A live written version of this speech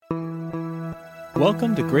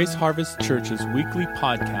Welcome to Grace Harvest Church's weekly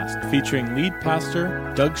podcast featuring lead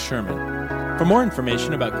pastor Doug Sherman. For more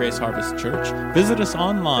information about Grace Harvest Church, visit us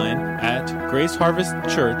online at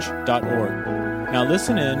graceharvestchurch.org. Now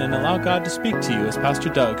listen in and allow God to speak to you as Pastor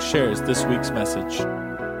Doug shares this week's message.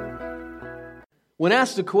 When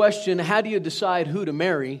asked the question, how do you decide who to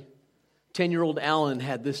marry, 10-year-old Alan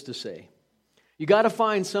had this to say: you got to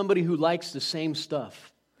find somebody who likes the same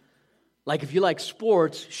stuff. Like if you like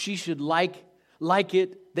sports, she should like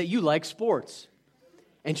it that you like sports.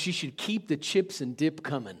 And she should keep the chips and dip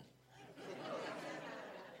coming.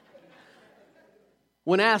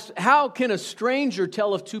 When asked, how can a stranger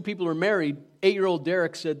tell if two people are married, 8-year-old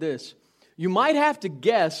Derek said this: you might have to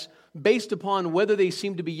guess based upon whether they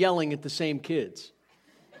seem to be yelling at the same kids.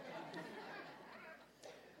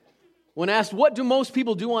 When asked, what do most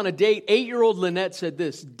people do on a date, 8-year-old Lynette said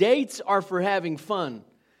this: dates are for having fun,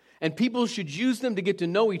 and people should use them to get to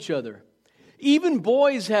know each other. Even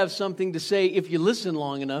boys have something to say if you listen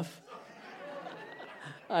long enough.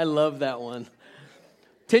 I love that one.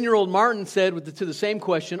 10-year-old Martin said to the same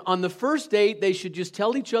question, on the first date, they should just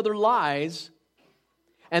tell each other lies,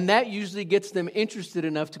 and that usually gets them interested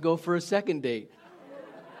enough to go for a second date.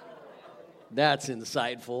 That's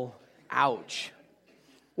insightful. Ouch.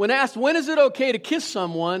 When asked, when is it okay to kiss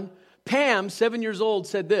someone, Pam, 7 years old,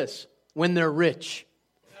 said this: when they're rich.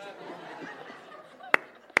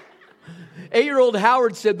 8-year-old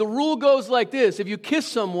Howard said, the rule goes like this: if you kiss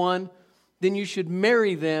someone, then you should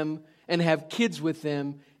marry them and have kids with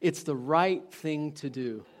them. It's the right thing to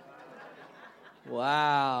do.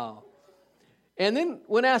 Wow. And then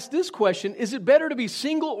when asked this question, is it better to be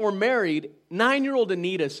single or married, 9-year-old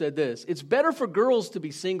Anita said this: it's better for girls to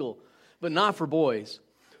be single, but not for boys.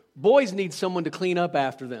 Boys need someone to clean up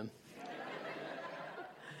after them.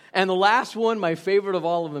 And the last one, my favorite of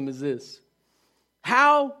all of them, is this: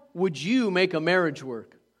 how would you make a marriage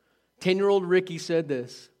work? 10-year-old Ricky said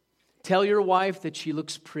this: tell your wife that she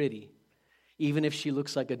looks pretty, even if she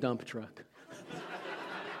looks like a dump truck.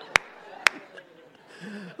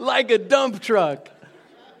 Like a dump truck.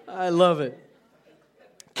 I love it.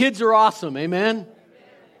 Kids are awesome, amen?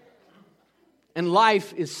 And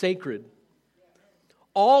life is sacred.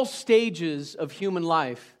 All stages of human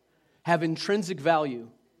life have intrinsic value,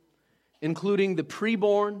 including the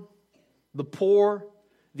preborn, the poor,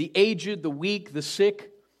 the aged, the weak, the sick,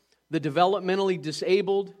 the developmentally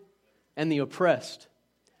disabled, and the oppressed.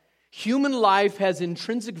 Human life has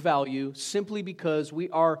intrinsic value simply because we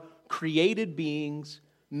are created beings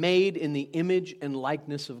made in the image and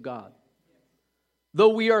likeness of God.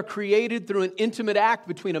 Though we are created through an intimate act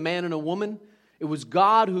between a man and a woman, it was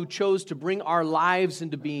God who chose to bring our lives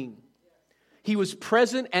into being. He was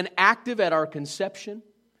present and active at our conception,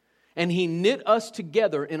 and He knit us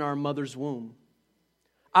together in our mother's womb.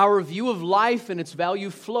 Our view of life and its value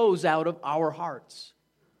flows out of our hearts.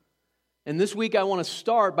 And this week I want to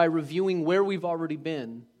start by reviewing where we've already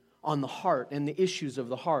been on the heart and the issues of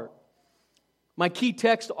the heart. My key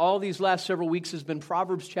text all these last several weeks has been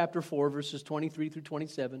Proverbs chapter 4, verses 23 through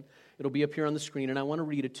 27. It'll be up here on the screen, and I want to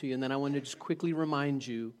read it to you, and then I want to just quickly remind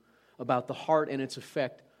you about the heart and its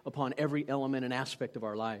effect upon every element and aspect of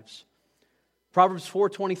our lives. Proverbs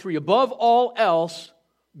 4:23, above all else,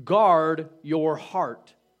 guard your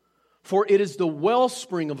heart, for it is the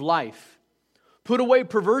wellspring of life. Put away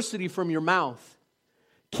perversity from your mouth.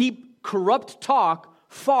 Keep corrupt talk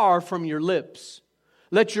far from your lips.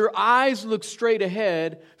 Let your eyes look straight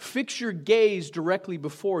ahead. Fix your gaze directly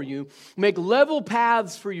before you. Make level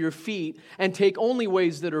paths for your feet and take only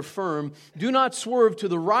ways that are firm. Do not swerve to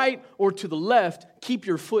the right or to the left. Keep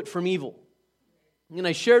your foot from evil. And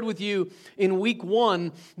I shared with you in week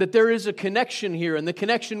 1 that there is a connection here, and the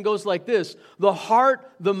connection goes like this: the heart,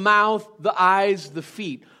 the mouth, the eyes, the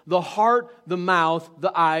feet. The heart, the mouth,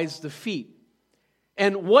 the eyes, the feet.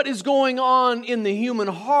 And what is going on in the human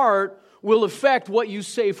heart will affect what you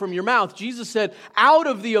say from your mouth. Jesus said, out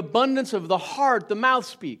of the abundance of the heart, the mouth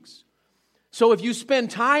speaks. So if you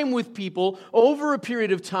spend time with people over a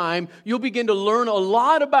period of time, you'll begin to learn a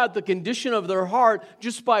lot about the condition of their heart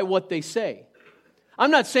just by what they say.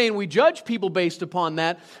 I'm not saying we judge people based upon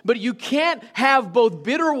that, but you can't have both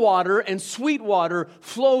bitter water and sweet water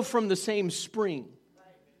flow from the same spring.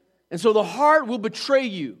 And so the heart will betray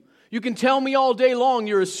you. You can tell me all day long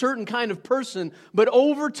you're a certain kind of person, but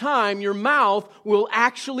over time your mouth will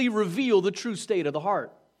actually reveal the true state of the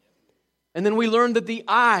heart. And then we learned that the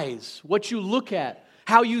eyes, what you look at,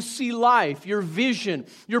 how you see life, your vision,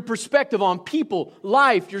 your perspective on people,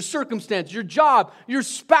 life, your circumstance, your job, your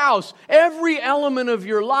spouse, every element of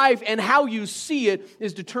your life and how you see it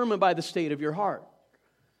is determined by the state of your heart.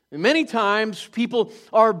 And many times people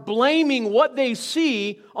are blaming what they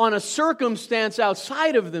see on a circumstance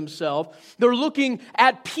outside of themselves. They're looking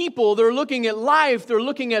at people, they're looking at life, they're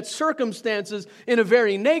looking at circumstances in a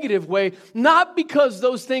very negative way, not because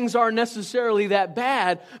those things are necessarily that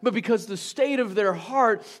bad, but because the state of their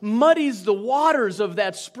heart muddies the waters of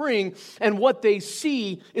that spring, and what they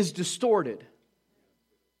see is distorted.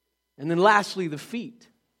 And then lastly, the feet.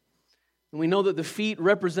 And we know that the feet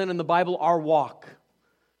represent in the Bible our walk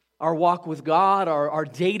with God, our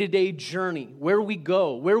day-to-day journey, where we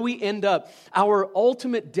go, where we end up, our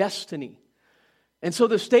ultimate destiny. And so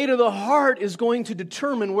the state of the heart is going to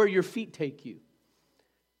determine where your feet take you.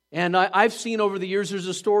 And I've seen over the years, there's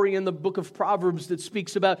a story in the book of Proverbs that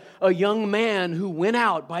speaks about a young man who went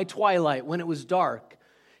out by twilight when it was dark.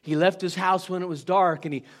 He left his house when it was dark,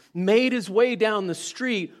 and he made his way down the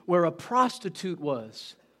street where a prostitute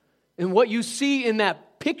was. And what you see in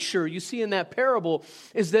that picture, you see in that parable,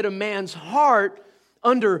 is that a man's heart,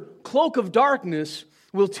 under cloak of darkness,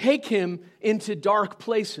 will take him into dark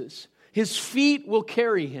places. His feet will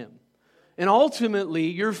carry him. And ultimately,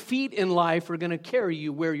 your feet in life are going to carry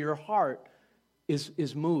you where your heart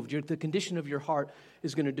is moved. The condition of your heart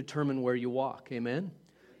is going to determine where you walk. Amen?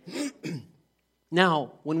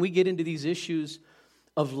 Now, when we get into these issues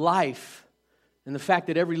of life, and the fact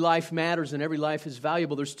that every life matters and every life is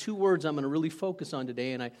valuable, there's two words I'm going to really focus on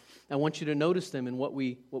today, and I want you to notice them in what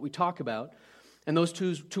we talk about. And those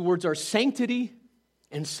two words are sanctity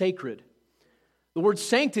and sacred. The word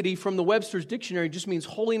sanctity from the Webster's Dictionary just means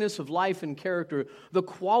holiness of life and character, the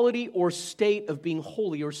quality or state of being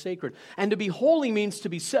holy or sacred. And to be holy means to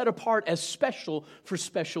be set apart as special for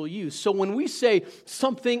special use. So when we say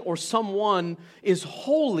something or someone is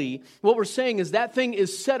holy, what we're saying is that thing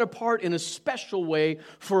is set apart in a special way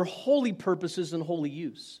for holy purposes and holy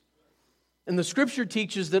use. And the Scripture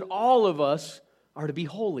teaches that all of us are to be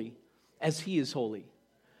holy as He is holy.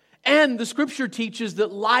 And the Scripture teaches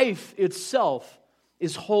that life itself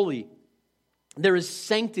is holy. There is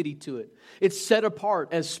sanctity to it. It's set apart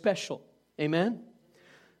as special. Amen?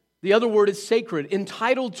 The other word is sacred,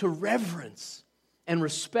 entitled to reverence and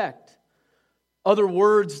respect. Other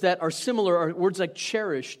words that are similar are words like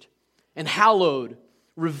cherished and hallowed,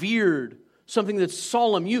 revered, something that's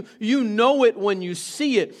solemn. You know it when you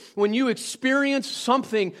see it. When you experience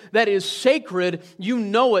something that is sacred, you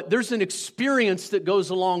know it. There's an experience that goes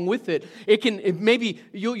along with it. Maybe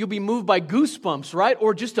you'll be moved by goosebumps, right?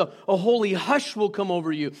 Or just a holy hush will come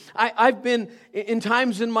over you. I've been in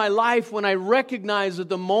times in my life when I recognized that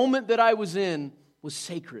the moment that I was in was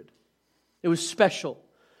sacred. It was special.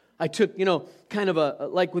 I took, kind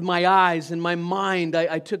of like with my eyes and my mind,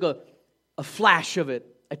 I took a flash of it.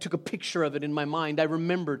 I took a picture of it in my mind. I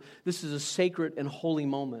remembered this is a sacred and holy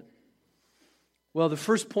moment. Well, the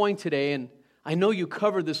first point today, and I know you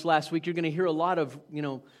covered this last week, you're going to hear a lot of,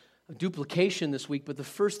 duplication this week, but the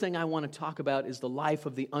first thing I want to talk about is the life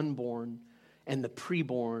of the unborn and the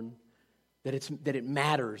preborn, that it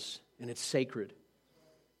matters and it's sacred.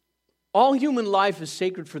 All human life is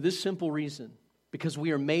sacred for this simple reason, because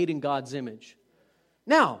we are made in God's image.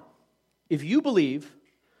 Now, if you believe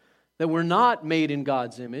that we're not made in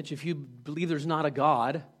God's image, if you believe there's not a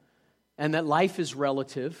God, and that life is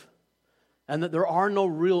relative, and that there are no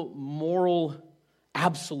real moral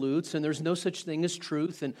absolutes, and there's no such thing as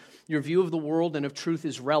truth, and your view of the world and of truth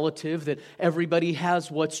is relative, that everybody has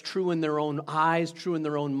what's true in their own eyes, true in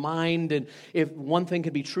their own mind, and if one thing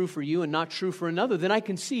can be true for you and not true for another, then I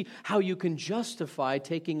can see how you can justify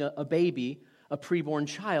taking a baby, a preborn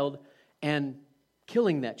child, and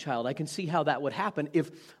killing that child. I can see how that would happen.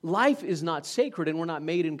 If life is not sacred and we're not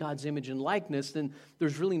made in God's image and likeness, then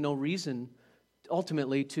there's really no reason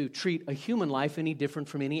ultimately to treat a human life any different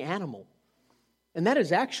from any animal. And that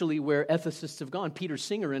is actually where ethicists have gone. Peter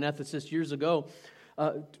Singer, an ethicist years ago,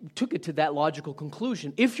 took it to that logical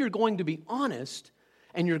conclusion. If you're going to be honest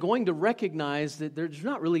and you're going to recognize that there's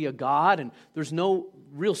not really a God and there's no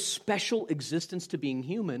real special existence to being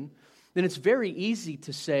human, then it's very easy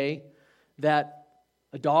to say that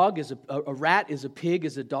a rat is a pig,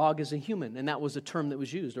 as a dog is a human. And that was a term that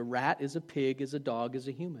was used. A rat is a pig, as a dog is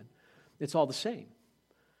a human. It's all the same.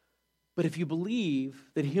 But if you believe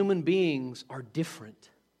that human beings are different,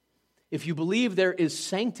 if you believe there is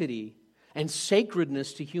sanctity and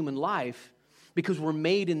sacredness to human life because we're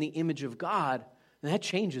made in the image of God, then that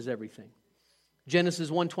changes everything. Genesis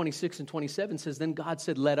 1:26 and 27 says, then God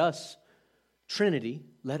said, let us, Trinity,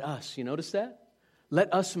 let us. You notice that?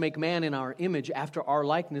 Let us make man in our image after our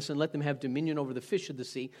likeness and let them have dominion over the fish of the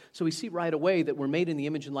sea. So we see right away that we're made in the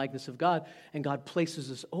image and likeness of God, and God places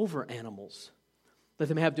us over animals. Let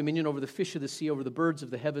them have dominion over the fish of the sea, over the birds of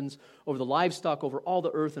the heavens, over the livestock, over all the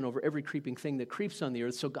earth, and over every creeping thing that creeps on the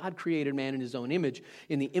earth. So God created man in his own image.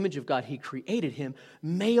 In the image of God, he created him.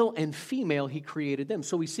 Male and female, he created them.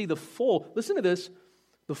 So we see listen to this,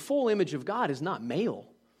 the full image of God is not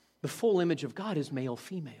male. The full image of God is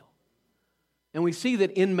male-female. And we see that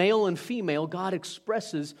in male and female, God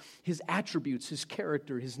expresses his attributes, his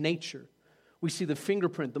character, his nature. We see the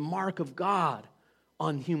fingerprint, the mark of God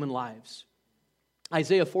on human lives.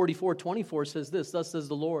 Isaiah 44:24 says this, "Thus says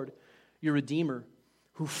the Lord, your Redeemer,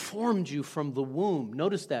 who formed you from the womb."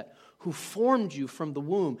 Notice that, who formed you from the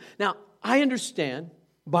womb. Now, I understand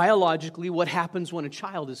biologically what happens when a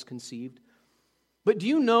child is conceived. But do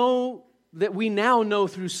you know that we now know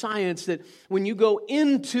through science that when you go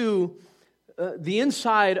into the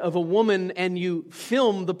inside of a woman and you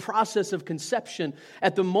film the process of conception,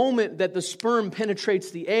 at the moment that the sperm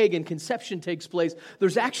penetrates the egg and conception takes place,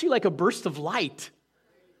 there's actually like a burst of light.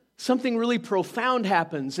 Something really profound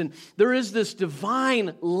happens, and there is this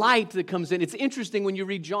divine light that comes in. It's interesting when you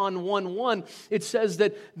read John 1:1, it says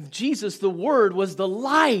that Jesus, the Word, was the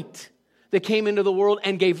light that came into the world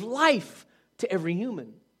and gave life to every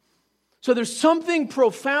human. So there's something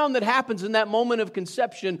profound that happens in that moment of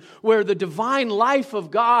conception where the divine life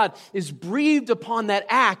of God is breathed upon that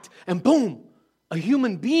act, and boom, a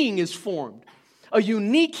human being is formed. A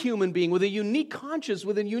unique human being with a unique conscience,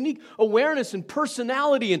 with a unique awareness and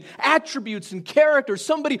personality and attributes and character.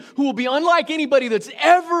 Somebody who will be unlike anybody that's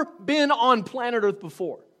ever been on planet Earth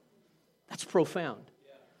before. That's profound.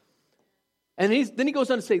 And then he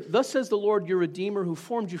goes on to say, "Thus says the Lord, your Redeemer, who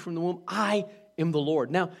formed you from the womb. I am the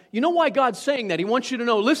Lord." Now, you know why God's saying that? He wants you to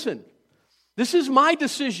know, listen, this is my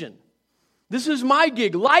decision. This is my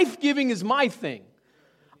gig. Life-giving is my thing.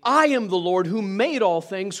 I am the Lord who made all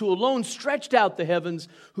things, who alone stretched out the heavens,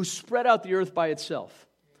 who spread out the earth by itself.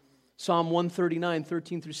 Psalm 139,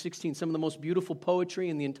 13 through 16, some of the most beautiful poetry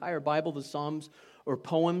in the entire Bible, the Psalms or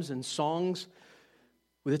poems and songs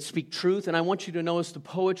that speak truth. And I want you to notice the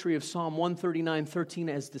poetry of Psalm 139, 13,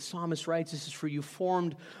 as the psalmist writes, "This is for you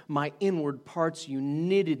formed my inward parts. You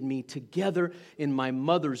knitted me together in my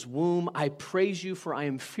mother's womb. I praise you, for I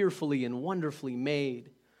am fearfully and wonderfully made.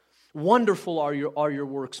 Wonderful are your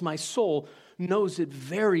works. My soul knows it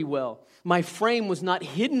very well. My frame was not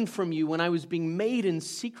hidden from you when I was being made in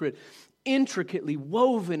secret, intricately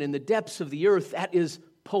woven in the depths of the earth." That is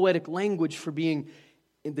poetic language for being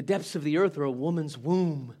in the depths of the earth or a woman's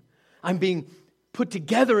womb. I'm being put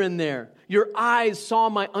together in there. Your eyes saw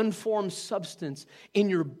my unformed substance. In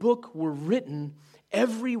your book were written,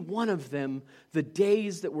 every one of them, the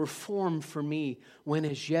days that were formed for me, when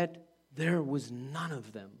as yet there was none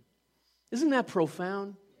of them. Isn't that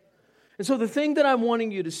profound? And so the thing that I'm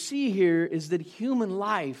wanting you to see here is that human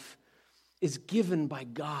life is given by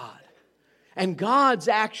God. And God's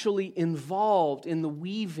actually involved in the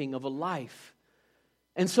weaving of a life.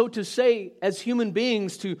 And so to say, as human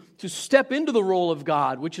beings, to step into the role of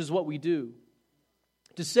God, which is what we do.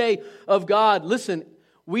 To say of God, listen,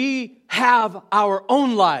 we have our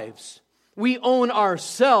own lives. We own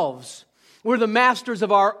ourselves. We're the masters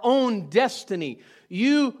of our own destiny.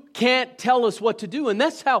 You can't tell us what to do. And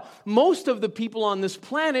that's how most of the people on this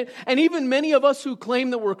planet, and even many of us who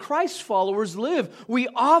claim that we're Christ followers, live. We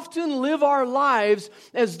often live our lives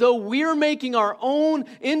as though we're making our own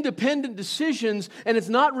independent decisions, and it's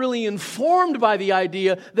not really informed by the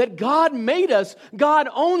idea that God made us, God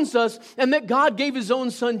owns us, and that God gave His own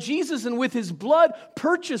Son Jesus, and with His blood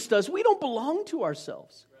purchased us. We don't belong to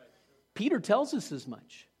ourselves. Peter tells us as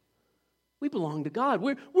much. We belong to God.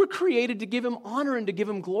 We're created to give Him honor and to give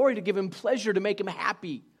Him glory, to give Him pleasure, to make Him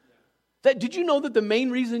happy. Did you know that the main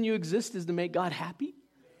reason you exist is to make God happy?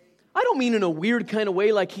 I don't mean in a weird kind of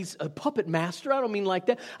way like He's a puppet master. I don't mean like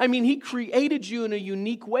that. I mean He created you in a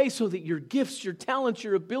unique way so that your gifts, your talents,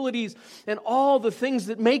 your abilities, and all the things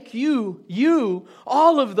that make you,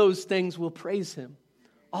 all of those things will praise Him.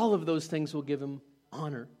 All of those things will give Him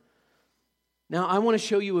honor. Now, I want to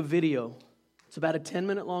show you a video. It's about a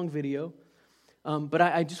 10-minute long video. But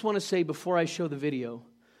I just want to say before I show the video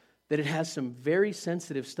that it has some very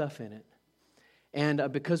sensitive stuff in it.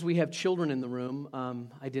 And because we have children in the room,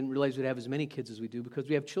 I didn't realize we'd have as many kids as we do. Because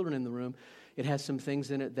we have children in the room, it has some things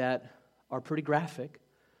in it that are pretty graphic.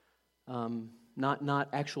 Not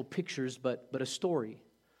actual pictures, but a story.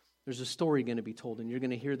 There's a story going to be told, and you're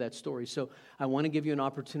going to hear that story. So I want to give you an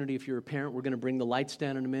opportunity. If you're a parent, we're going to bring the lights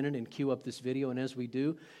down in a minute and cue up this video. And as we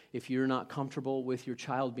do, if you're not comfortable with your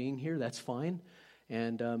child being here, that's fine.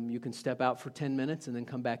 And you can step out for 10 minutes and then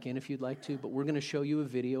come back in if you'd like to. But we're going to show you a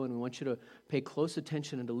video, and we want you to pay close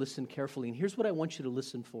attention and to listen carefully. And here's what I want you to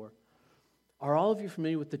listen for. Are all of you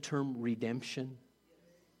familiar with the term redemption?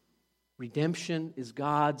 Redemption is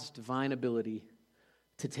God's divine ability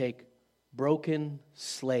to take broken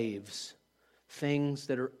slaves, things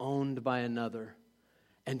that are owned by another,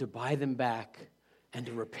 and to buy them back and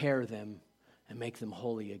to repair them and make them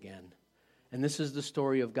holy again. And this is the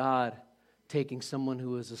story of God taking someone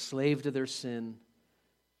who is a slave to their sin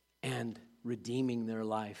and redeeming their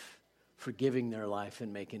life, forgiving their life,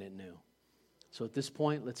 and making it new. So at this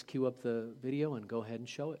point, let's cue up the video and go ahead and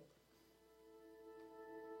show it.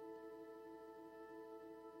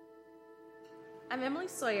 I'm Emily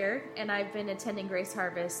Sawyer, and I've been attending Grace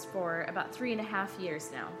Harvest for about 3.5 years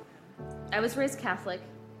now. I was raised Catholic,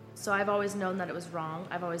 so I've always known that it was wrong.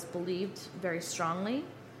 I've always believed very strongly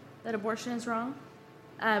that abortion is wrong.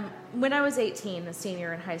 When I was 18, a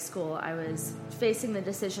senior in high school, I was facing the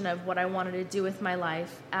decision of what I wanted to do with my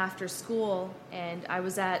life after school, and I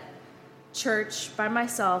was at church by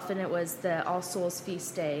myself, and it was the All Souls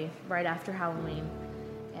Feast Day right after Halloween.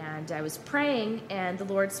 And I was praying, and the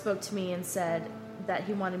Lord spoke to me and said that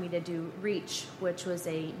He wanted me to do Reach, which was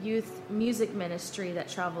a youth music ministry that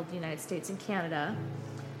traveled the United States and Canada.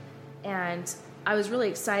 And I was really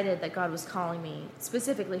excited that God was calling me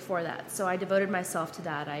specifically for that. So I devoted myself to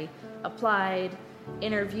that. I applied,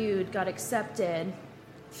 interviewed, got accepted.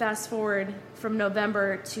 Fast forward from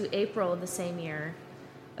November to April of the same year,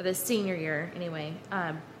 the senior year anyway,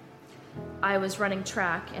 I was running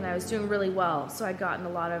track and I was doing really well. So I'd gotten a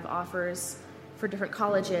lot of offers for different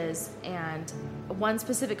colleges, and one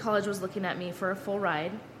specific college was looking at me for a full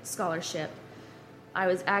ride scholarship. I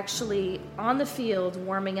was actually on the field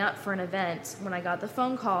warming up for an event when I got the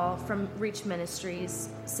phone call from Reach Ministries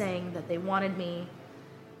saying that they wanted me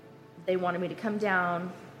to come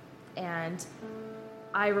down. And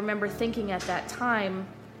I remember thinking at that time,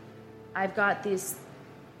 I've got these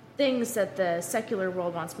things that the secular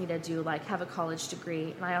world wants me to do, like have a college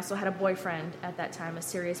degree. And I also had a boyfriend at that time, a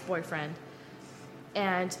serious boyfriend.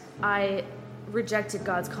 And I rejected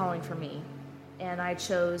God's calling for me. And I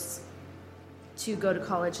chose to go to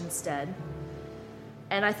college instead.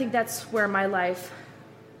 And I think that's where my life,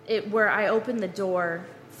 where I opened the door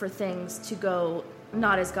for things to go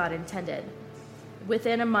not as God intended.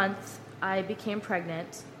 Within a month, I became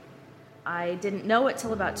pregnant. I didn't know it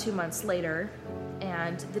till about 2 months later,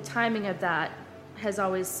 and the timing of that has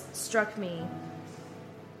always struck me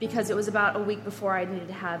because it was about a week before I needed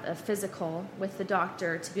to have a physical with the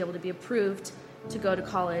doctor to be able to be approved to go to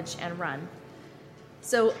college and run.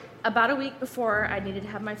 So about a week before I needed to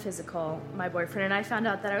have my physical, my boyfriend and I found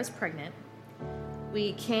out that I was pregnant.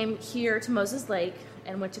 We came here to Moses Lake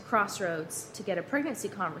and went to Crossroads to get a pregnancy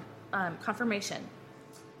confirmation.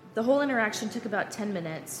 The whole interaction took about 10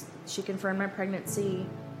 minutes. She confirmed my pregnancy,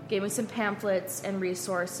 gave me some pamphlets and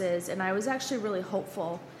resources, and I was actually really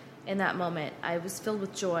hopeful in that moment. I was filled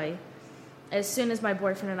with joy. As soon as my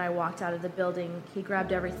boyfriend and I walked out of the building, he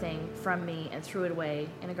grabbed everything from me and threw it away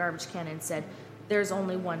in a garbage can and said, "There's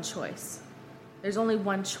only one choice. There's only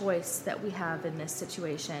one choice that we have in this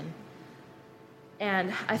situation."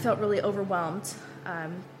 And I felt really overwhelmed.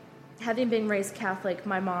 Having been raised Catholic,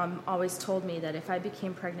 my mom always told me that if I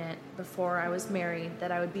became pregnant before I was married,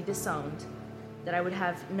 that I would be disowned, that I would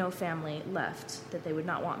have no family left, that they would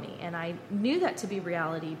not want me. And I knew that to be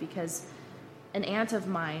reality because an aunt of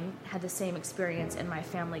mine had the same experience and my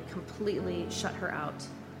family completely shut her out.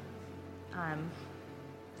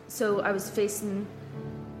 So I was facing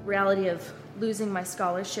reality of losing my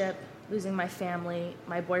scholarship, losing my family.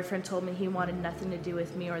 My boyfriend told me he wanted nothing to do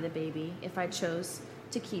with me or the baby if I chose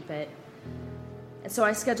to keep it. And so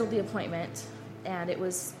I scheduled the appointment, and it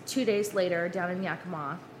was 2 days later down in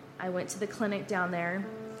Yakima. I went to the clinic down there,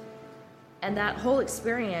 and that whole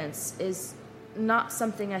experience is not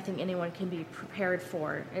something I think anyone can be prepared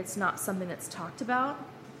for. It's not something that's talked about.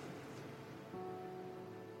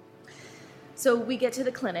 So we get to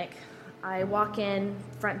the clinic. I walk in,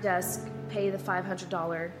 front desk, pay the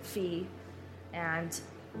 $500 fee, and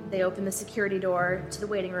they open the security door to the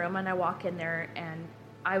waiting room, and I walk in there, and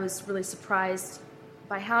I was really surprised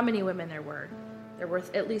by how many women there were. There were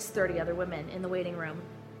at least 30 other women in the waiting room.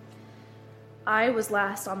 I was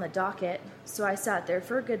last on the docket, so I sat there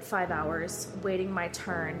for a good 5 hours waiting my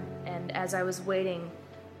turn, and as I was waiting,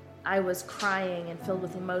 I was crying and filled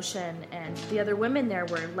with emotion, and the other women there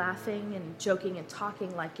were laughing and joking and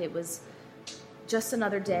talking like it was just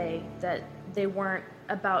another day, that they weren't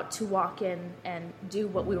about to walk in and do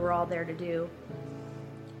what we were all there to do.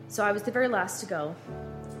 So I was the very last to go,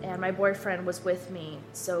 and my boyfriend was with me,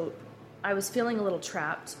 so I was feeling a little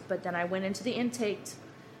trapped, but then I went into the intake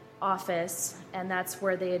office, and that's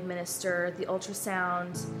where they administer the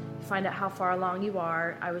ultrasound, find out how far along you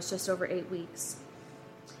are. I was just over 8 weeks.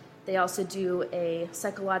 They also do a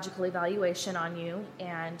psychological evaluation on you,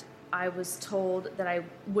 and I was told that I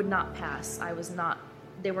would not pass.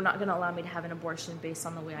 They were not going to allow me to have an abortion based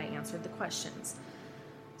on the way I answered the questions.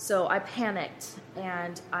 So I panicked,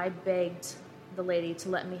 and I begged the lady to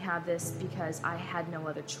let me have this because I had no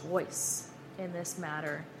other choice in this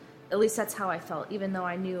matter. At least that's how I felt. Even though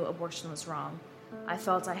I knew abortion was wrong, I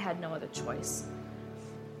felt I had no other choice.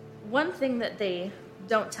 One thing that they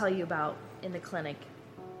don't tell you about in the clinic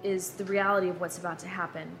is the reality of what's about to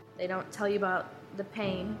happen. They don't tell you about the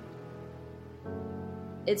pain.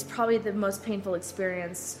 It's probably the most painful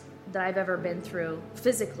experience that I've ever been through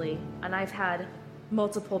physically, and I've had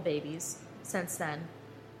multiple babies since then.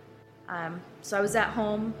 So I was at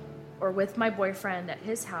home or with my boyfriend at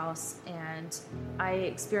his house, and I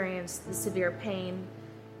experienced the severe pain.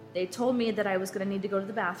 They told me that I was going to need to go to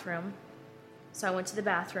the bathroom, so I went to the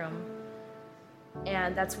bathroom,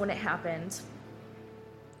 and that's when it happened.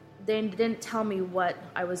 They didn't tell me what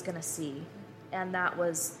I was going to see, and that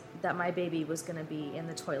was that my baby was going to be in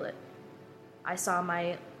the toilet. I saw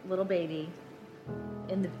my little baby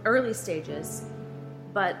in the early stages,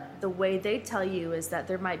 but the way they tell you is that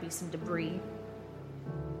there might be some debris.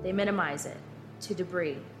 They minimize it to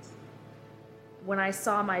debris. When I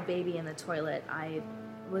saw my baby in the toilet, I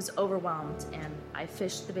was overwhelmed, and I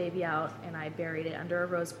fished the baby out and I buried it under a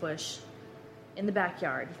rose bush in the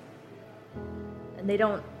backyard. And they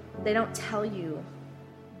don't tell you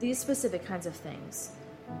these specific kinds of things.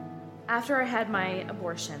 After I had my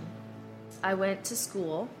abortion, I went to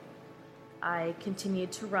school. I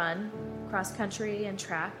continued to run cross country and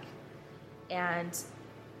track, and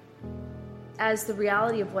as the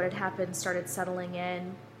reality of what had happened started settling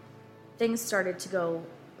in, things started to go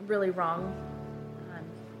really wrong.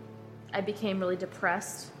 I became really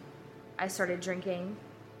depressed. I started drinking,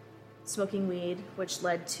 smoking weed, which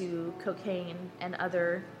led to cocaine and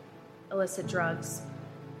other illicit drugs.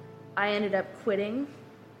 I ended up quitting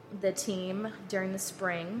the team during the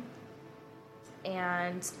spring,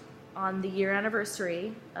 and on the year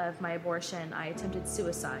anniversary of my abortion, I attempted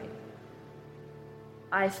suicide.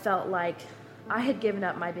 I felt like I had given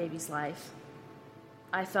up my baby's life.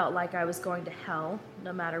 I felt like I was going to hell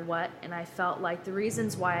no matter what, and I felt like the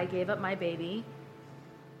reasons why I gave up my baby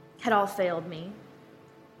had all failed me.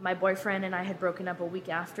 My boyfriend and I had broken up a week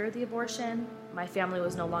after the abortion. My family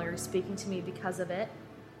was no longer speaking to me because of it.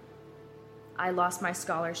 I lost my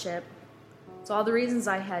scholarship. So all the reasons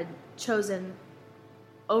I had chosen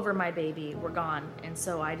over my baby were gone, and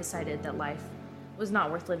so I decided that life was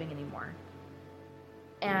not worth living anymore.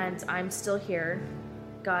 And I'm still here.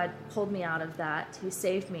 God pulled me out of that. He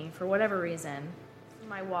saved me for whatever reason. In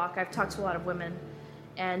my walk, I've talked to a lot of women,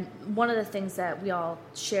 and one of the things that we all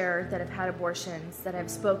share that have had abortions, that have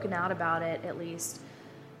spoken out about it at least,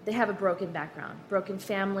 they have a broken background, broken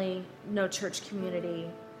family, no church community,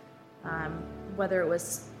 whether it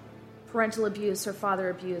was parental abuse or father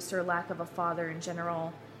abuse or lack of a father in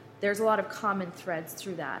general. There's a lot of common threads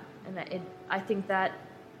through that, and I think that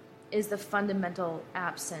is the fundamental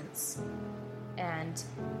absence and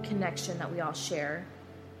connection that we all share.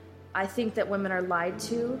 I think that women are lied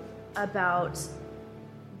to about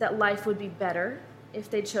that life would be better if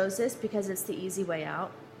they chose this because it's the easy way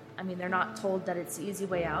out. I mean, they're not told that it's the easy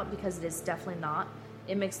way out because it is definitely not.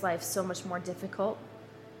 It makes life so much more difficult.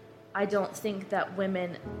 I don't think that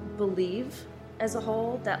women believe as a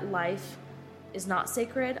whole that life is not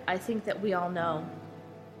sacred. I think that we all know.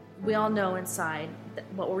 We all know inside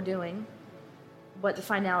what we're doing, what the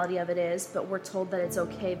finality of it is, but we're told that it's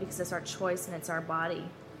okay because it's our choice and it's our body.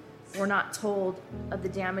 We're not told of the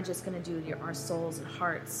damage it's going to do to our souls and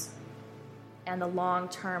hearts and the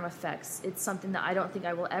long-term effects. It's something that I don't think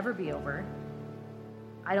I will ever be over.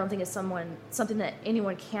 I don't think it's something that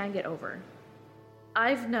anyone can get over.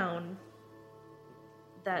 I've known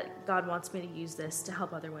that God wants me to use this to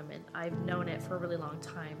help other women. I've known it for a really long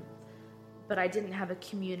time, but I didn't have a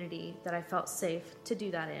community that I felt safe to do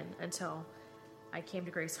that in until I came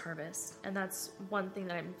to Grace Harvest. And that's one thing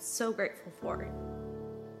that I'm so grateful for,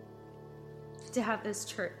 to have this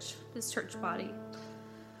church body.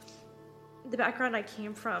 The background I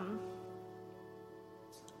came from,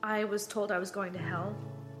 I was told I was going to hell,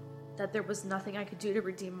 that there was nothing I could do to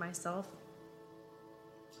redeem myself.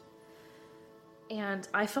 And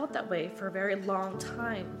I felt that way for a very long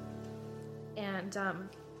time. And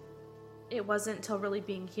it wasn't until really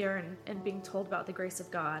being here and being told about the grace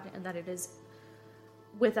of God and that it is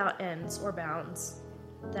without ends or bounds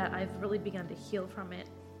that I've really begun to heal from it.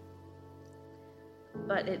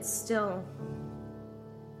 But it's still,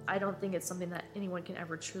 I don't think it's something that anyone can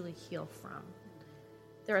ever truly heal from.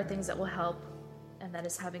 There are things that will help, and that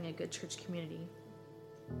is having a good church community.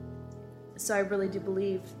 So I really do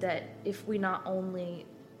believe that if we not only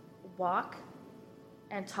walk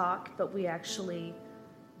and talk, but we actually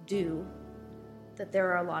do, that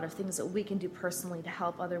there are a lot of things that we can do personally to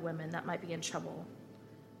help other women that might be in trouble,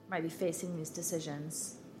 might be facing these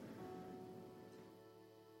decisions.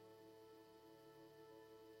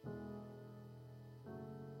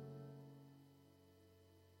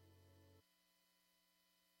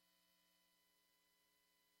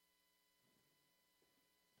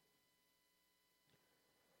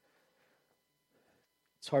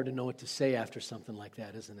 It's hard to know what to say after something like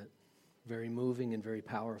that, isn't it? Very moving and very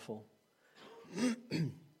powerful.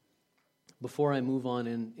 Before I move on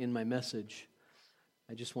in my message,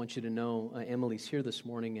 I just want you to know Emily's here this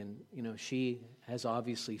morning, and she has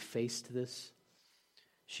obviously faced this.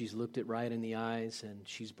 She's looked it right in the eyes, and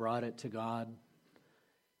she's brought it to God,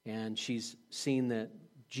 and she's seen that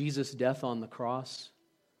Jesus' death on the cross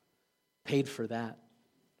paid for that,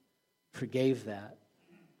 forgave that,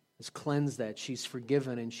 has cleansed that. She's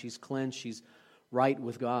forgiven and she's cleansed. She's right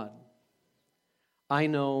with God. I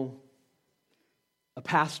know a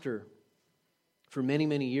pastor for many,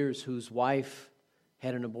 many years whose wife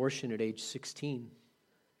had an abortion at age 16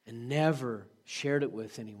 and never shared it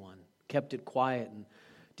with anyone, kept it quiet, and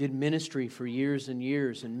did ministry for years and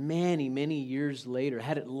years, and many, many years later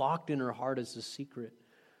had it locked in her heart as a secret,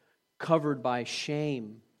 covered by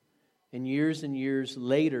shame. And years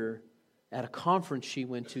later, at a conference she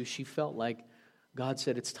went to, she felt like God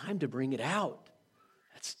said, it's time to bring it out.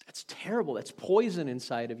 That's terrible. That's poison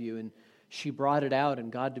inside of you. And she brought it out, and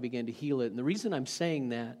God began to heal it. And the reason I'm saying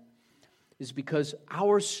that is because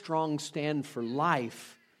our strong stand for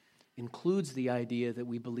life includes the idea that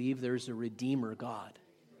we believe there's a Redeemer God.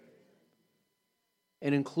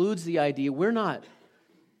 It includes the idea we're not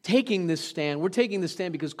taking this stand. We're taking this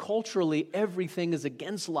stand because culturally everything is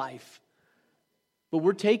against life. But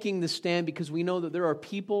we're taking this stand because we know that there are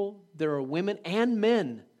people, there are women and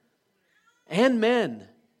men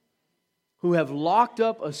who have locked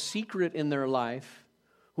up a secret in their life,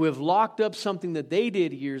 who have locked up something that they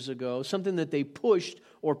did years ago, something that they pushed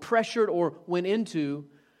or pressured or went into,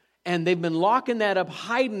 and they've been locking that up,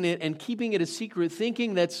 hiding it, and keeping it a secret,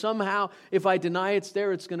 thinking that somehow if I deny it's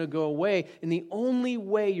there, it's going to go away. And the only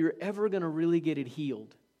way you're ever going to really get it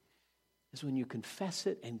healed is when you confess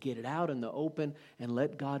it and get it out in the open and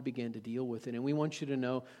let God begin to deal with it. And we want you to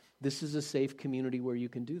know this is a safe community where you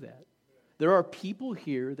can do that. There are people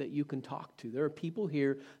here that you can talk to. There are people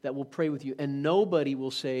here that will pray with you. And nobody will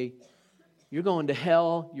say, you're going to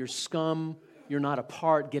hell, you're scum, you're not a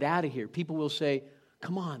part, get out of here. People will say,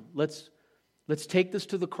 come on, let's take this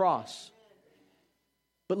to the cross.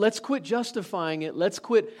 But let's quit justifying it. Let's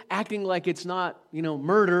quit acting like it's not,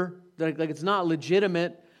 murder, like it's not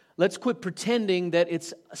legitimate. Let's quit pretending that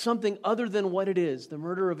it's something other than what it is, the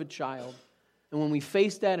murder of a child. And when we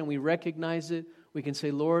face that and we recognize it, we can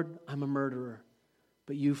say, Lord, I'm a murderer,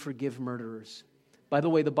 but you forgive murderers. By the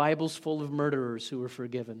way, the Bible's full of murderers who were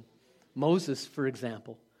forgiven. Moses, for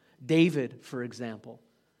example. David, for example.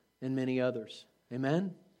 And many others.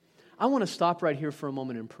 Amen? I want to stop right here for a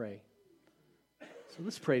moment and pray. So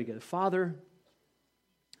let's pray together. Father,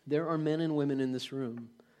 there are men and women in this room.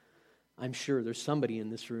 I'm sure there's somebody in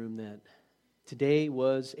this room that today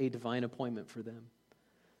was a divine appointment for them.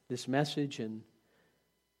 This message and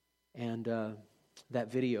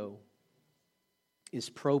that video is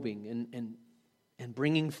probing and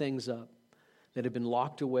bringing things up that have been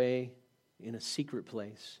locked away in a secret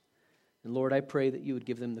place. And Lord, I pray that you would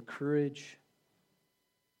give them the courage,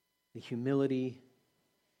 the humility,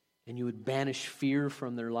 and you would banish fear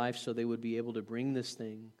from their life so they would be able to bring this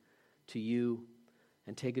thing to you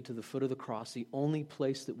and take it to the foot of the cross, the only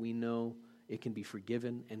place that we know it can be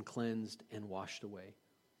forgiven and cleansed and washed away.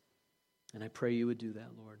 And I pray you would do that,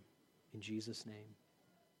 Lord, in Jesus' name.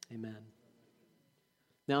 Amen.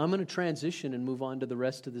 Now I'm going to transition and move on to the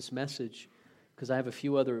rest of this message because I have a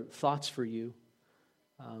few other thoughts for you.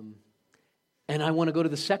 And I want to go to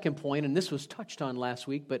the second point, and this was touched on last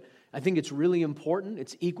week, but I think it's really important.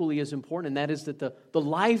 It's equally as important, and that is that the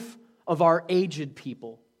life of our aged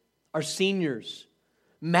people, our seniors,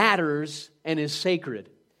 matters and is sacred.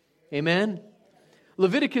 Amen?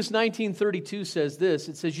 Leviticus 19:32 says this.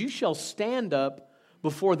 It says, you shall stand up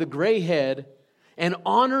before the gray head and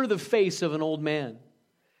honor the face of an old man,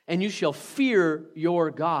 and you shall fear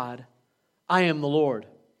your God. I am the Lord.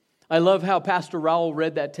 I love how Pastor Raul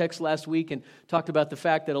read that text last week and talked about the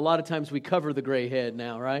fact that a lot of times we cover the gray head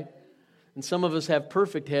now, right? And some of us have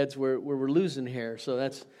perfect heads where we're losing hair. So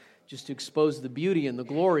that's just to expose the beauty and the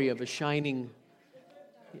glory of a shining.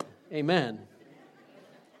 Amen.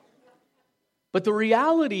 But the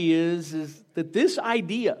reality is that this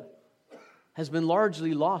idea has been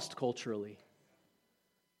largely lost culturally.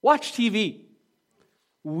 Watch TV.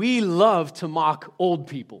 We love to mock old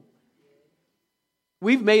people.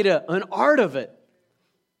 We've made an art of it.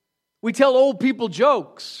 We tell old people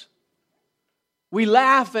jokes. We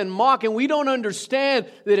laugh and mock, and we don't understand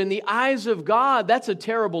that in the eyes of God, that's a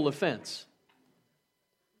terrible offense.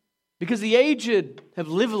 Because the aged have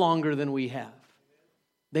lived longer than we have.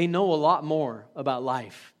 They know a lot more about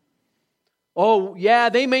life. Oh, yeah,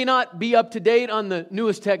 they may not be up to date on the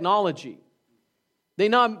newest technology. They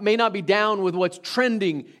may not be down with what's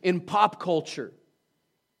trending in pop culture.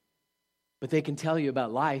 But they can tell you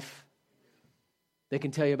about life. They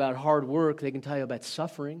can tell you about hard work. They can tell you about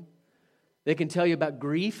suffering. They can tell you about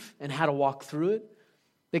grief and how to walk through it.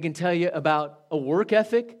 They can tell you about a work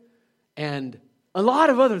ethic and a lot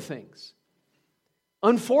of other things.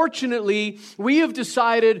 Unfortunately, we have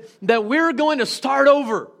decided that we're going to start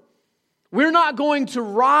over. We're not going to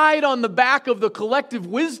ride on the back of the collective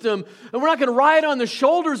wisdom, and we're not going to ride on the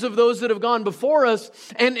shoulders of those that have gone before us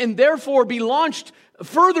and therefore be launched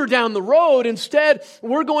further down the road. Instead,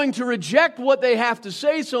 we're going to reject what they have to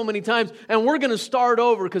say so many times, and we're going to start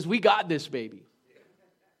over because we got this, baby.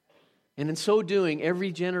 And in so doing,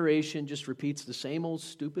 every generation just repeats the same old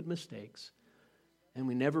stupid mistakes, and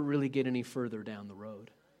we never really get any further down the road.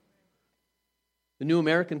 The New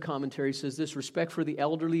American Commentary says this: respect for the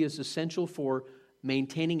elderly is essential for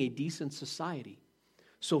maintaining a decent society.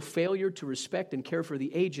 So failure to respect and care for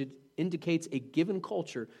the aged indicates a given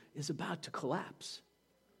culture is about to collapse.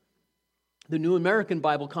 The New American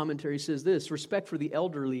Bible Commentary says this: respect for the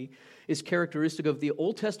elderly is characteristic of the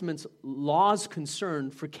Old Testament's laws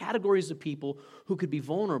concerned for categories of people who could be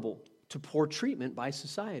vulnerable to poor treatment by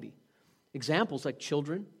society. Examples like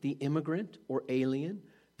children, the immigrant or alien,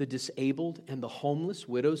 the disabled, and the homeless,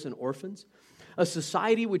 widows and orphans. A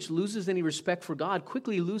society which loses any respect for God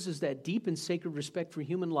quickly loses that deep and sacred respect for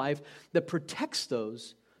human life that protects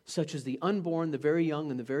those such as the unborn, the very young,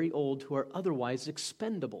 and the very old who are otherwise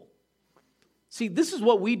expendable. See, this is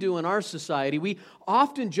what we do in our society. We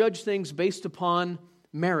often judge things based upon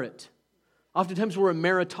merit. Oftentimes we're a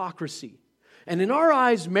meritocracy. And in our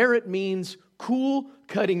eyes, merit means cool,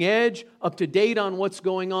 cutting edge, up to date on what's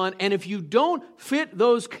going on. And if you don't fit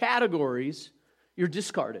those categories, you're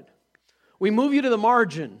discarded. We move you to the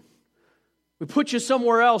margin. We put you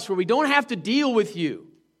somewhere else where we don't have to deal with you.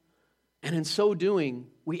 And in so doing,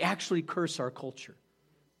 we actually curse our culture.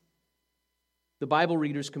 The Bible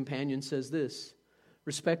Reader's Companion says this: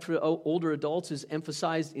 respect for older adults is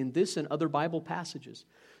emphasized in this and other Bible passages.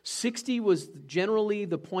 60 was generally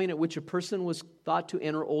the point at which a person was thought to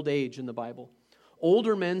enter old age in the Bible.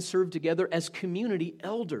 Older men served together as community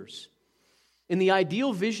elders. In the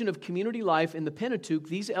ideal vision of community life in the Pentateuch,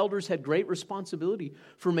 these elders had great responsibility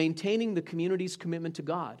for maintaining the community's commitment to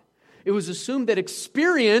God. It was assumed that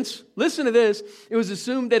experience, listen to this, it was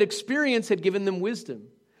assumed that experience had given them wisdom.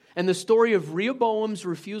 And the story of Rehoboam's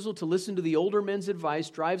refusal to listen to the older men's advice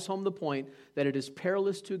drives home the point that it is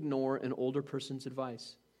perilous to ignore an older person's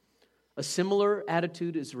advice. A similar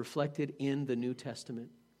attitude is reflected in the New Testament.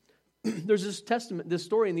 There's this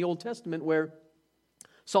story in the Old Testament where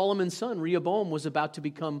Solomon's son, Rehoboam, was about to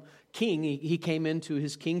become king. He came into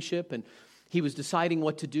his kingship and he was deciding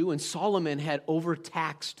what to do, and Solomon had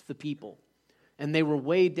overtaxed the people, and they were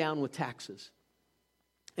weighed down with taxes.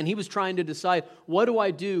 And he was trying to decide, what do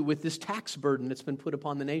I do with this tax burden that's been put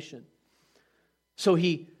upon the nation? So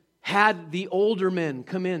he had the older men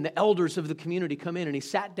come in, the elders of the community come in, and he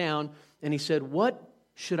sat down and he said, what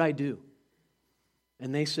should I do?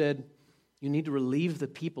 And they said, you need to relieve the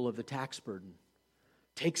people of the tax burden.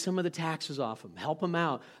 Take some of the taxes off them. Help them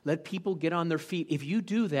out. Let people get on their feet. If you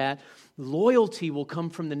do that, loyalty will come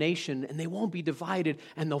from the nation and they won't be divided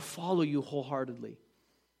and they'll follow you wholeheartedly.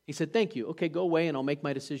 He said, thank you. Okay, go away and I'll make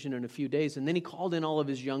my decision in a few days. And then he called in all of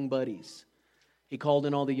his young buddies. He called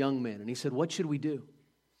in all the young men and he said, what should we do?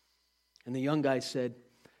 And the young guys said,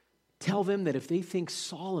 tell them that if they think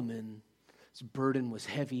Solomon's burden was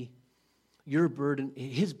heavy,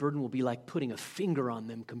 his burden will be like putting a finger on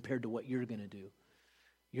them compared to what you're going to do.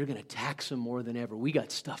 You're going to tax them more than ever. We got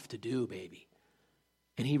stuff to do, baby.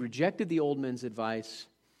 And he rejected the old men's advice,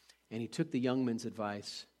 and he took the young men's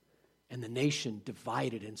advice, and the nation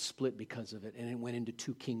divided and split because of it, and it went into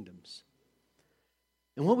two kingdoms.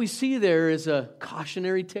 And what we see there is a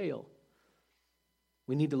cautionary tale.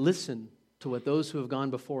 We need to listen to what those who have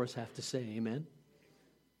gone before us have to say. Amen?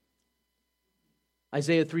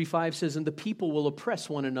 Isaiah 3:5 says, and the people will oppress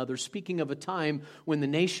one another, speaking of a time when the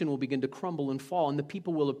nation will begin to crumble and fall, and the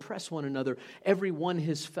people will oppress one another, every one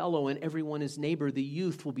his fellow and every one his neighbor. The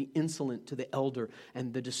youth will be insolent to the elder,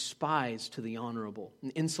 and the despised to the honorable.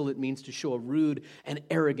 And insolent means to show a rude and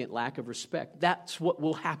arrogant lack of respect. That's what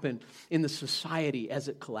will happen in the society as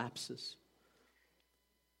it collapses.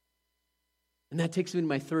 And that takes me to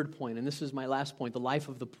my third point, and this is my last point. The life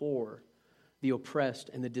of the poor, the oppressed,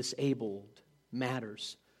 and the disabled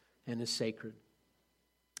matters and is sacred.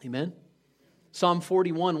 Amen? Psalm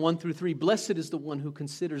 41, 1 through 3. Blessed is the one who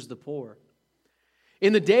considers the poor.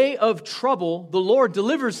 In the day of trouble, the Lord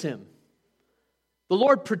delivers him. The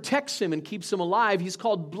Lord protects him and keeps him alive. He's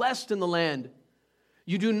called blessed in the land.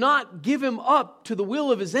 You do not give him up to the will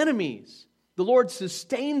of his enemies. The Lord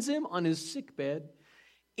sustains him on his sickbed.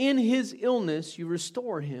 In his illness, you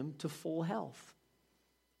restore him to full health.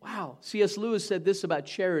 Wow. C.S. Lewis said this about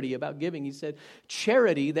charity, about giving. He said,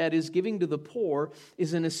 charity, that is giving to the poor,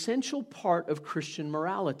 is an essential part of Christian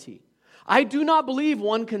morality. I do not believe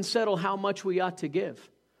one can settle how much we ought to give.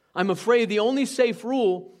 I'm afraid the only safe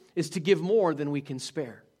rule is to give more than we can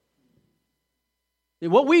spare.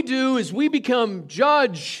 And what we do is we become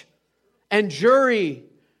judge and jury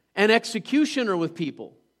and executioner with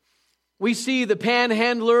people. We see the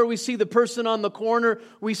panhandler, we see the person on the corner,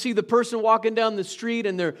 we see the person walking down the street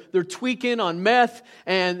and they're tweaking on meth,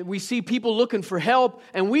 and we see people looking for help,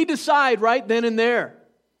 and we decide right then and there,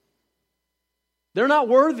 they're not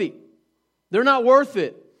worthy. They're not worth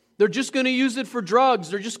it. They're just going to use it for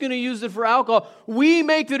drugs. They're just going to use it for alcohol. We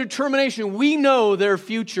make the determination. We know their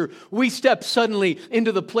future. We step suddenly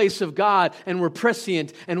into the place of God, and we're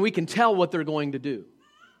prescient, and we can tell what they're going to do.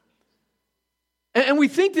 And we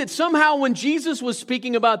think that somehow when Jesus was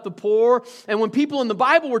speaking about the poor, and when people in the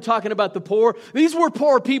Bible were talking about the poor, these were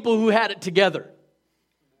poor people who had it together.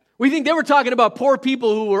 We think they were talking about poor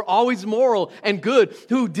people who were always moral and good,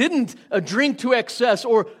 who didn't drink to excess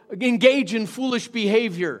or engage in foolish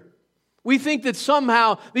behavior. We think that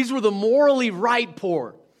somehow these were the morally right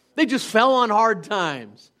poor. They just fell on hard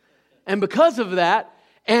times. And because of that,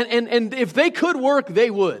 and if they could work,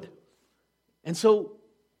 they would. And so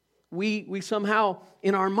we somehow,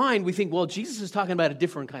 in our mind, we think, well, Jesus is talking about a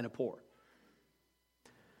different kind of poor.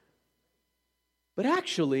 But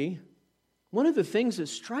actually, one of the things that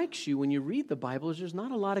strikes you when you read the Bible is there's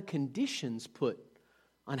not a lot of conditions put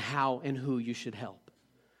on how and who you should help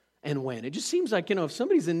and when. It just seems like, if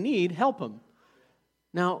somebody's in need, help them.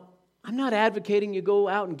 Now, I'm not advocating you go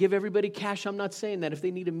out and give everybody cash. I'm not saying that. If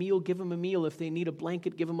they need a meal, give them a meal. If they need a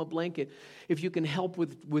blanket, give them a blanket. If you can help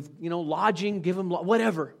with lodging, give them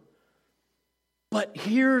whatever. But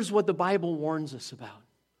here's what the Bible warns us about.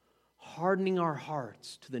 Hardening our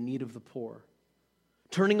hearts to the need of the poor.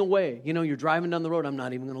 Turning away. You're driving down the road. I'm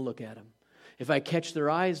not even going to look at them. If I catch their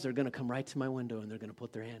eyes, they're going to come right to my window and they're going to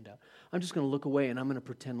put their hand out. I'm just going to look away and I'm going to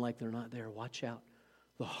pretend like they're not there. Watch out.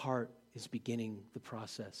 The heart is beginning the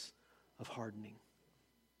process of hardening.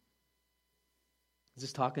 Is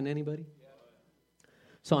this talking to anybody?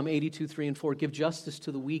 Psalm 82, 3 and 4. Give justice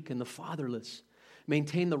to the weak and the fatherless.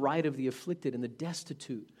 Maintain the right of the afflicted and the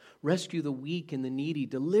destitute. Rescue the weak and the needy.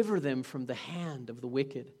 Deliver them from the hand of the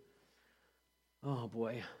wicked. Oh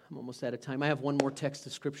boy, I'm almost out of time. I have one more text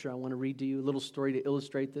of Scripture I want to read to you, a little story to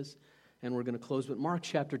illustrate this, and we're going to close with Mark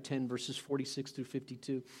chapter 10, verses 46 through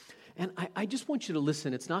 52. And I just want you to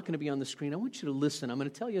listen. It's not going to be on the screen. I want you to listen. I'm going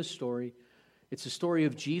to tell you a story. It's a story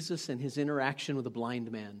of Jesus and his interaction with a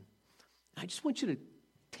blind man. I just want you to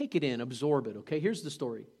take it in, absorb it, okay? Here's the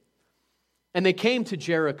story. And they came to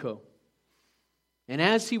Jericho. And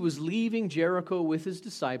as he was leaving Jericho with his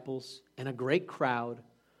disciples and a great crowd,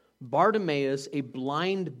 Bartimaeus, a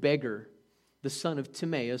blind beggar, the son of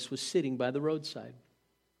Timaeus, was sitting by the roadside.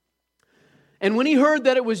 And when he heard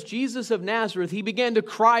that it was Jesus of Nazareth, he began to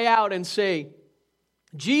cry out and say,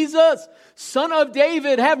 Jesus, Son of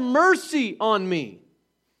David, have mercy on me.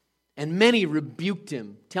 And many rebuked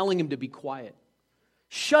him, telling him to be quiet.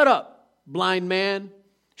 Shut up, blind man.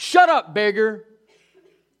 Shut up, beggar.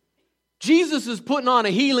 Jesus is putting on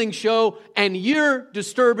a healing show and you're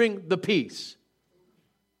disturbing the peace.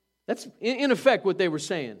 That's in effect what they were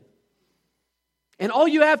saying. And all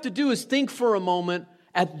you have to do is think for a moment.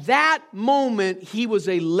 At that moment, he was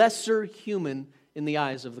a lesser human in the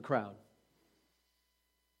eyes of the crowd.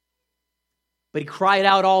 But he cried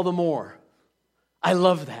out all the more. I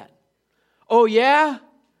love that. Oh yeah?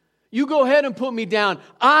 You go ahead and put me down.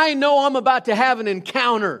 I know I'm about to have an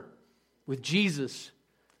encounter with Jesus.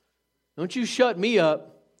 Don't you shut me up.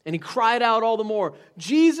 And he cried out all the more,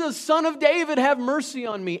 Jesus, Son of David, have mercy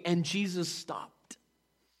on me. And Jesus stopped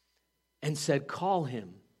and said, call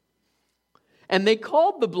him. And they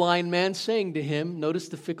called the blind man, saying to him, notice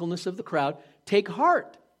the fickleness of the crowd, take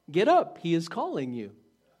heart, get up, he is calling you.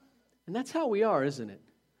 And that's how we are, isn't it?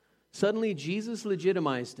 Suddenly Jesus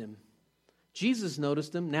legitimized him. Jesus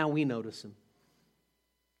noticed him, now we notice him.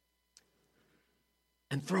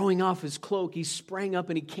 And throwing off his cloak, he sprang up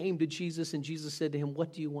and he came to Jesus, and Jesus said to him,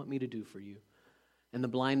 what do you want me to do for you? And the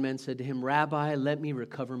blind man said to him, Rabbi, let me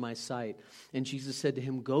recover my sight. And Jesus said to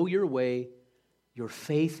him, go your way, your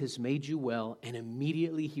faith has made you well. And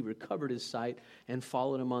immediately he recovered his sight and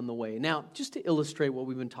followed him on the way. Now, just to illustrate what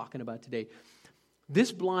we've been talking about today,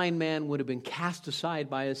 this blind man would have been cast aside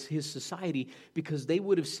by his society because they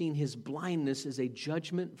would have seen his blindness as a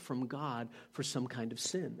judgment from God for some kind of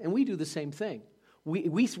sin. And we do the same thing.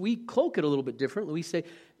 We cloak it a little bit differently. We say,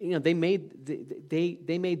 they made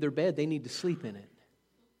their bed, they need to sleep in it.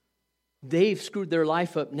 They've screwed their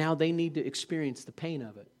life up, now they need to experience the pain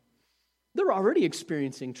of it. They're already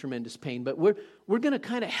experiencing tremendous pain, but we're going to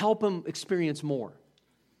kind of help them experience more,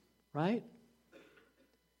 right?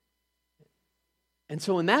 And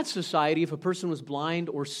so in that society, if a person was blind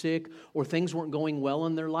or sick or things weren't going well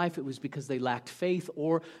in their life, it was because they lacked faith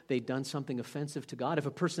or they'd done something offensive to God. If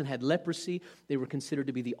a person had leprosy, they were considered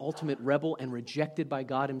to be the ultimate rebel and rejected by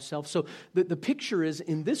God himself. So the picture is,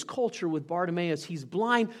 in this culture with Bartimaeus, he's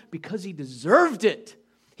blind because he deserved it.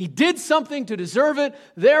 He did something to deserve it.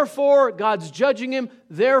 Therefore, God's judging him.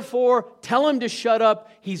 Therefore, tell him to shut up.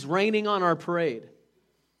 He's raining on our parade.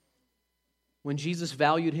 When Jesus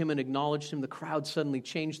valued him and acknowledged him, the crowd suddenly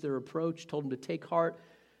changed their approach, told him to take heart,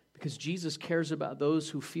 because Jesus cares about those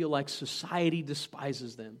who feel like society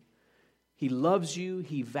despises them. He loves you.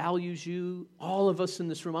 He values you. All of us in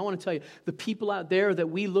this room. I want to tell you, the people out there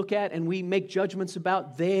that we look at and we make judgments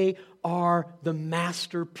about, they are the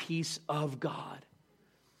masterpiece of God.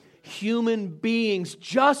 Human beings,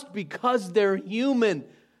 just because they're human,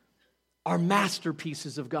 are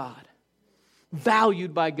masterpieces of God.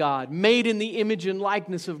 Valued by God, made in the image and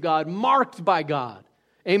likeness of God, marked by God.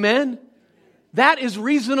 Amen? That is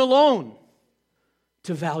reason alone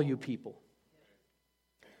to value people.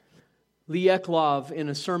 Lee Eclov, in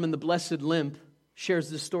a sermon, The Blessed Limp, shares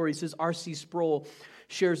this story. He says, R.C. Sproul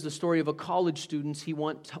shares the story of a college student he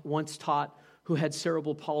once taught who had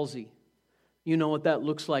cerebral palsy. You know what that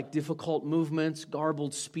looks like, difficult movements,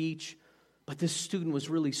 garbled speech. But this student was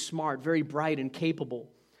really smart, very bright and capable.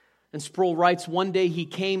 And Sproul writes, one day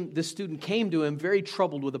this student came to him very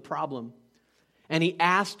troubled with a problem. And he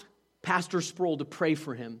asked Pastor Sproul to pray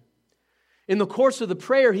for him. In the course of the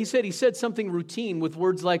prayer, he said something routine with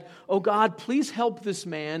words like, oh God, please help this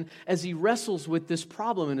man as he wrestles with this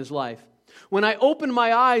problem in his life. When I opened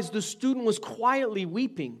my eyes, the student was quietly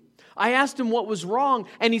weeping. I asked him what was wrong,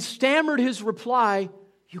 and he stammered his reply,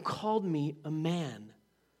 you called me a man.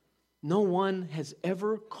 No one has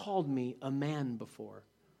ever called me a man before.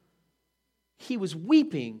 He was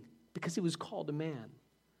weeping because he was called a man.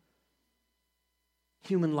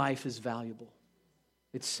 Human life is valuable.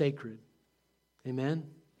 It's sacred. Amen?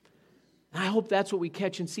 And I hope that's what we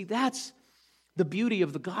catch and see. That's the beauty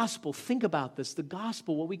of the gospel. Think about this. The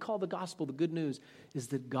gospel, what we call the gospel, the good news, is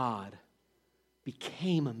that God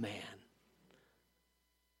became a man.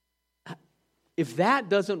 If that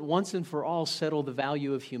doesn't once and for all settle the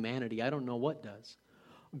value of humanity, I don't know what does.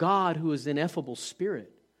 God, who is ineffable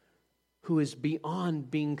spirit, who is beyond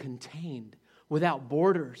being contained, without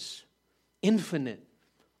borders, infinite,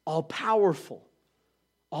 all-powerful,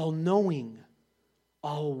 all-knowing,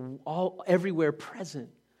 all everywhere present.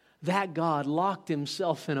 That God locked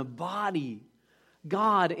himself in a body,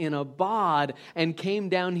 God in a bod, and came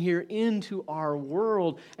down here into our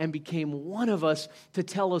world and became one of us to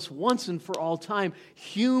tell us once and for all time,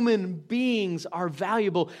 human beings are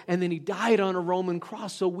valuable. And then he died on a Roman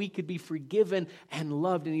cross so we could be forgiven and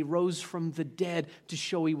loved. And he rose from the dead to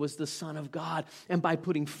show he was the Son of God. And by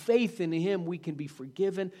putting faith in him, we can be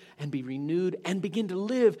forgiven and be renewed and begin to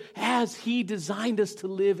live as he designed us to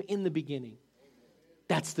live in the beginning.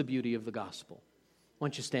 That's the beauty of the gospel. Why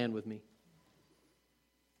don't you stand with me?